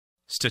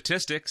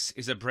Statistics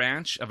is a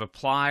branch of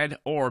applied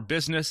or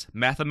business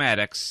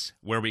mathematics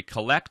where we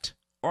collect,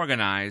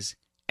 organize,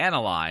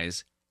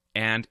 analyze,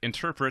 and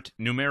interpret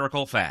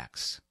numerical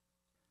facts.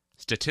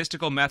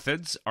 Statistical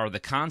methods are the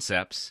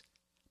concepts,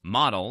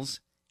 models,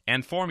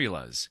 and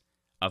formulas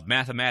of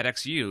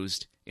mathematics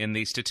used in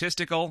the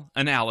statistical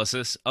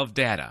analysis of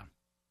data.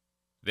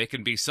 They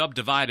can be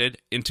subdivided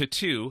into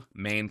two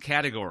main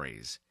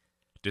categories: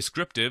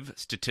 descriptive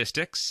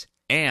statistics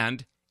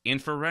and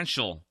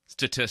inferential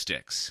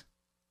statistics.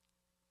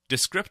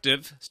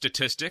 Descriptive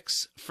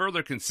statistics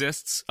further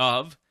consists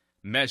of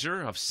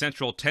measure of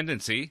central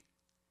tendency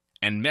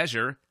and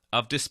measure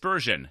of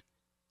dispersion,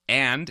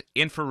 and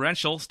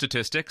inferential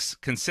statistics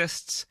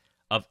consists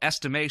of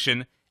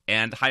estimation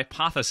and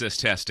hypothesis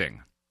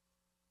testing.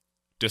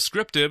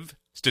 Descriptive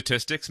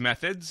statistics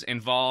methods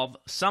involve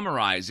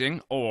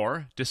summarizing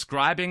or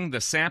describing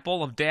the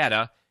sample of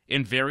data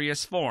in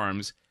various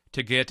forms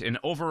to get an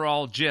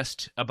overall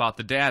gist about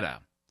the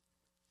data.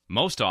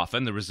 Most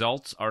often, the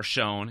results are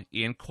shown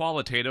in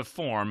qualitative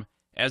form,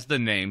 as the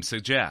name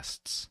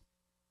suggests.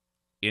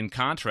 In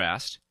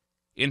contrast,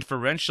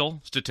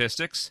 inferential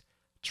statistics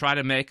try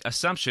to make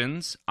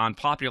assumptions on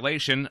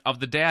population of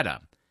the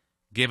data,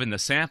 given the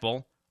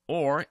sample,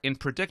 or in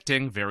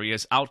predicting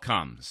various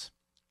outcomes.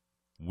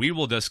 We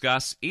will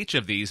discuss each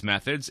of these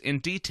methods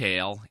in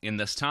detail in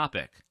this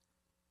topic.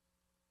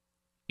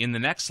 In the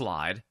next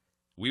slide,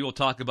 we will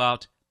talk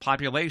about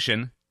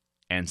population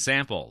and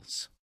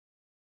samples.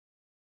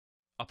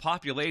 A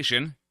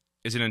population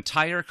is an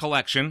entire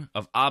collection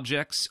of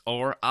objects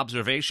or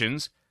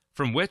observations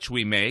from which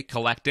we may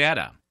collect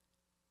data.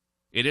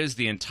 It is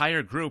the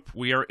entire group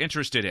we are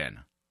interested in,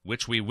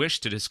 which we wish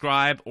to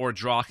describe or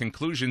draw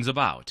conclusions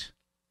about.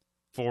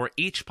 For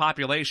each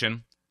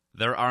population,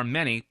 there are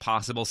many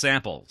possible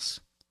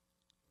samples.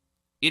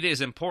 It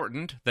is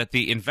important that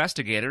the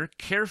investigator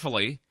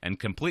carefully and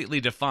completely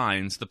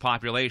defines the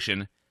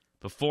population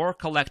before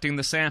collecting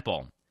the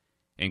sample,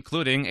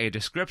 including a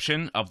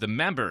description of the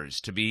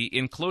members to be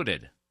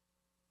included.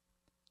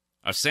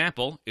 A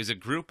sample is a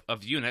group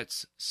of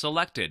units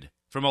selected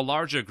from a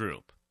larger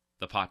group,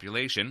 the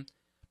population.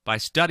 By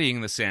studying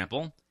the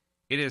sample,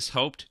 it is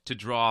hoped to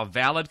draw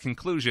valid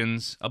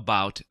conclusions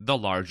about the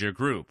larger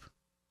group.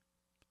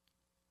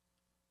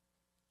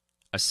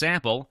 A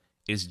sample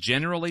is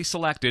generally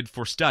selected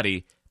for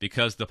study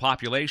because the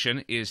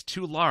population is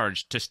too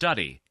large to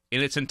study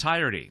in its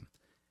entirety.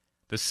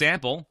 The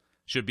sample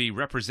should be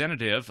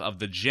representative of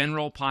the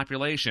general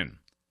population.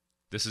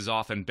 This is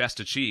often best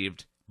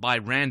achieved by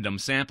random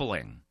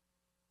sampling.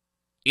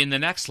 In the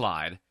next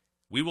slide,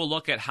 we will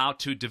look at how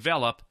to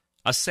develop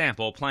a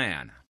sample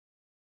plan.